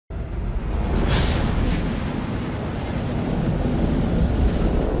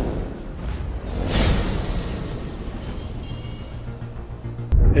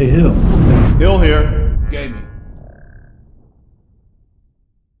Hey, Hill. Hill here. Gaming.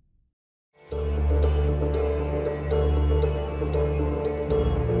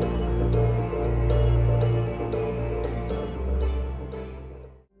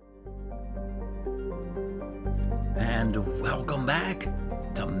 And welcome back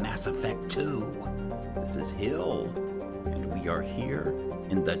to Mass Effect 2. This is Hill, and we are here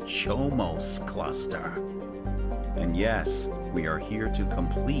in the Chomos cluster. And yes, we are here to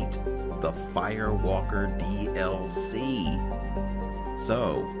complete the Firewalker DLC.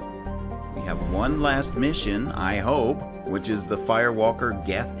 So, we have one last mission, I hope, which is the Firewalker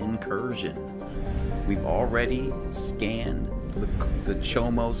Geth Incursion. We've already scanned the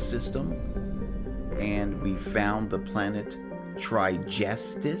Chomos system, and we found the planet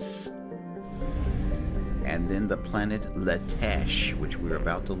Trigestis, and then the planet Latesh, which we're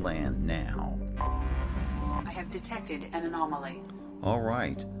about to land now. I have detected an anomaly.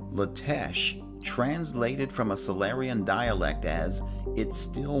 Alright, Latesh, translated from a Solarian dialect as "it's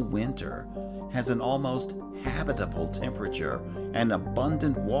still winter," has an almost habitable temperature and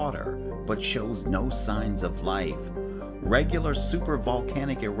abundant water, but shows no signs of life. Regular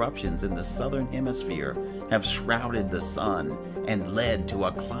supervolcanic eruptions in the southern hemisphere have shrouded the sun and led to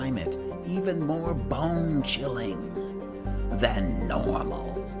a climate even more bone-chilling than normal.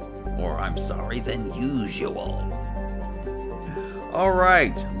 Or, I'm sorry, than usual.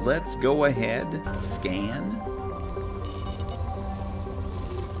 Alright, let's go ahead, scan.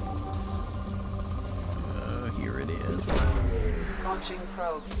 Here it is. Launching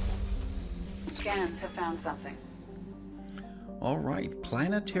probe. Scans have found something. Alright,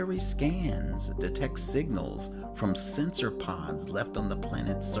 planetary scans detect signals from sensor pods left on the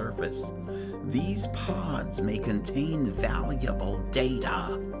planet's surface. These pods may contain valuable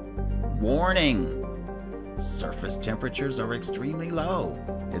data. Warning! Surface temperatures are extremely low.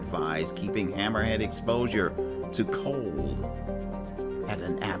 Advise keeping hammerhead exposure to cold at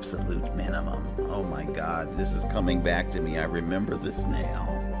an absolute minimum. Oh my god, this is coming back to me. I remember this now.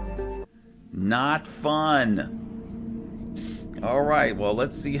 Not fun! Alright, well,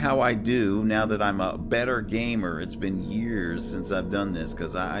 let's see how I do now that I'm a better gamer. It's been years since I've done this,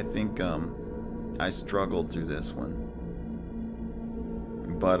 because I think I struggled through this one.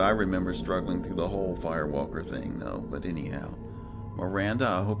 But I remember struggling through the whole Firewalker thing, though. But anyhow, Miranda,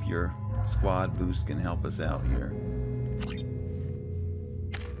 I hope your squad boost can help us out here.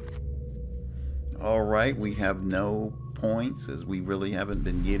 Alright, we have no points, as we really haven't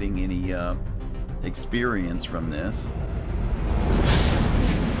been getting any experience from this.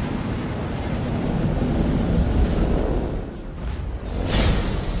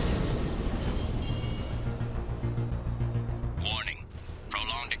 Warning.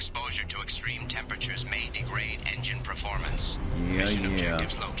 Prolonged exposure to extreme temperatures may degrade engine performance. Yeah. Mission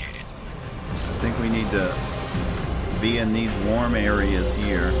objectives located. I think we need to be in these warm areas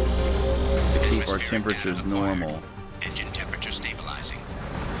here to keep our temperatures normal. Engine temperature stabilizing.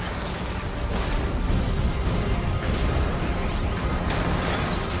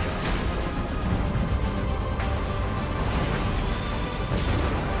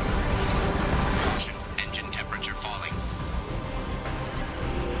 Caution, engine temperature falling.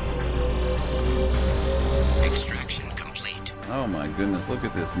 Extraction complete. Oh my goodness, look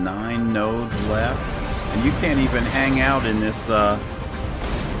at this. 9 nodes left. And you can't even hang out in this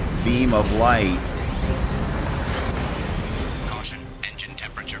beam of light. Caution, engine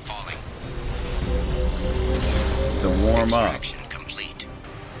temperature falling. To warm up. Extraction complete.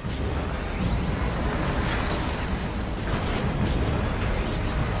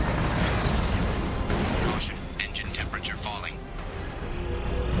 Caution, engine temperature falling.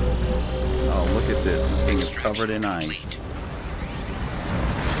 Oh, look at this. The thing is covered in ice.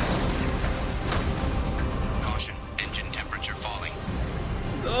 Caution, engine temperature falling.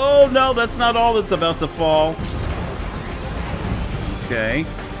 Oh no, that's not all that's about to fall. Okay.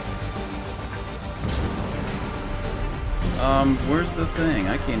 Where's the thing?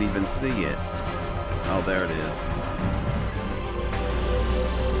 I can't even see it. Oh, there it is.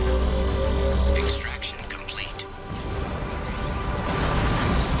 Extraction complete.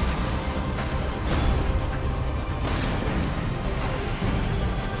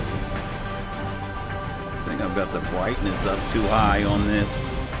 I think I've got the brightness up too high on this.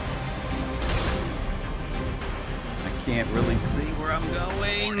 I can't really see where I'm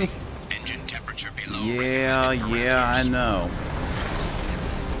going. Engine temperature below. Yeah, I know.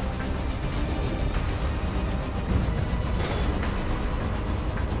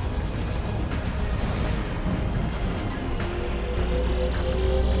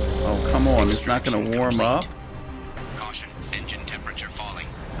 Oh, come on. It's not going to warm up? Caution, engine temperature falling.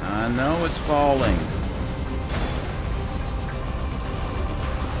 I know it's falling.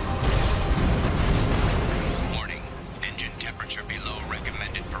 Warning. Engine temperature below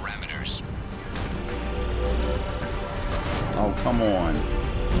recommended parameters. Oh, come on.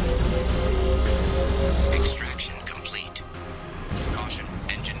 Extraction complete. Caution.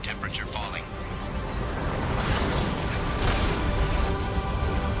 Engine temperature falling.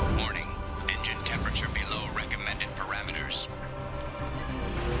 Warning. Engine temperature below recommended parameters.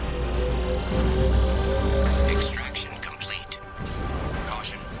 Extraction complete.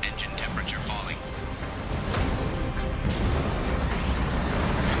 Caution. Engine temperature falling.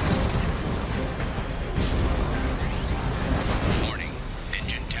 Warning.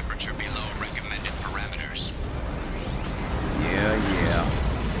 Engine temperature below recommended parameters. Yeah.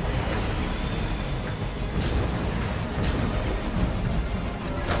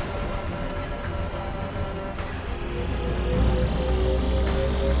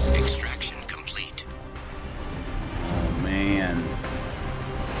 Extraction complete. Oh, man.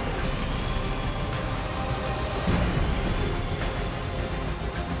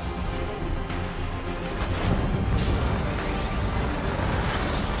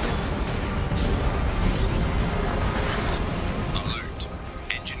 Alert.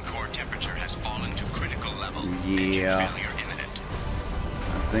 Engine core temperature has fallen to critical level. Engine Yeah. failure imminent.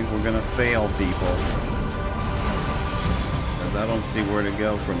 I think we're gonna fail, people. Because I don't see where to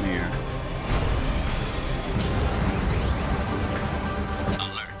go from here.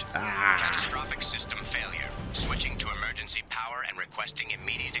 Alert. Ah. Catastrophic system failure. Switching to emergency power and requesting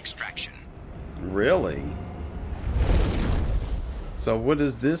immediate extraction. Really? So what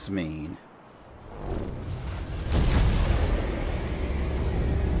does this mean?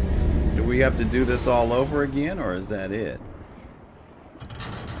 Do we have to do this all over again, or is that it?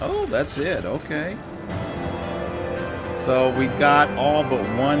 Oh, that's it. Okay. So we got all but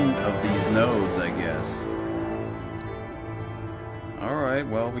one of these nodes, I guess. Alright,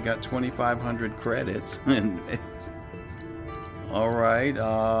 well, we got 2,500 credits. Alright,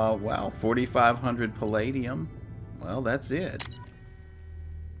 wow, 4,500 palladium. Well, that's it.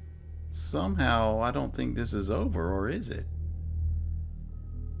 Somehow, I don't think this is over, or is it?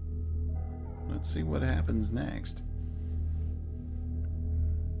 Let's see what happens next.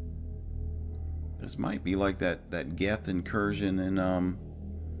 This might be like that Geth incursion in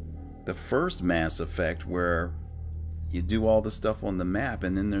the first Mass Effect, where you do all the stuff on the map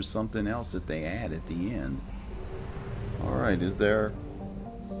and then there's something else that they add at the end. Alright, is there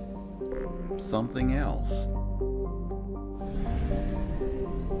something else?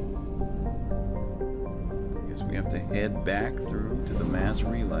 I guess we have to head back through to the mass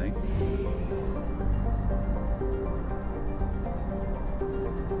relay.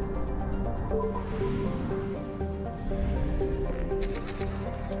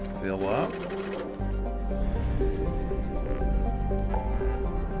 Let's fill up.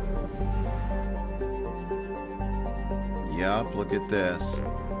 Yup, look at this.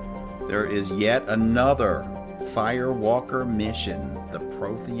 There is yet another Firewalker mission, the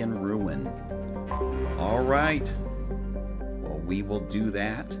Prothean Ruin. Alright. Well, we will do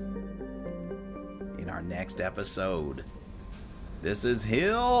that in our next episode. This is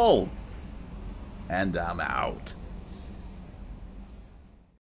Hill, and I'm out.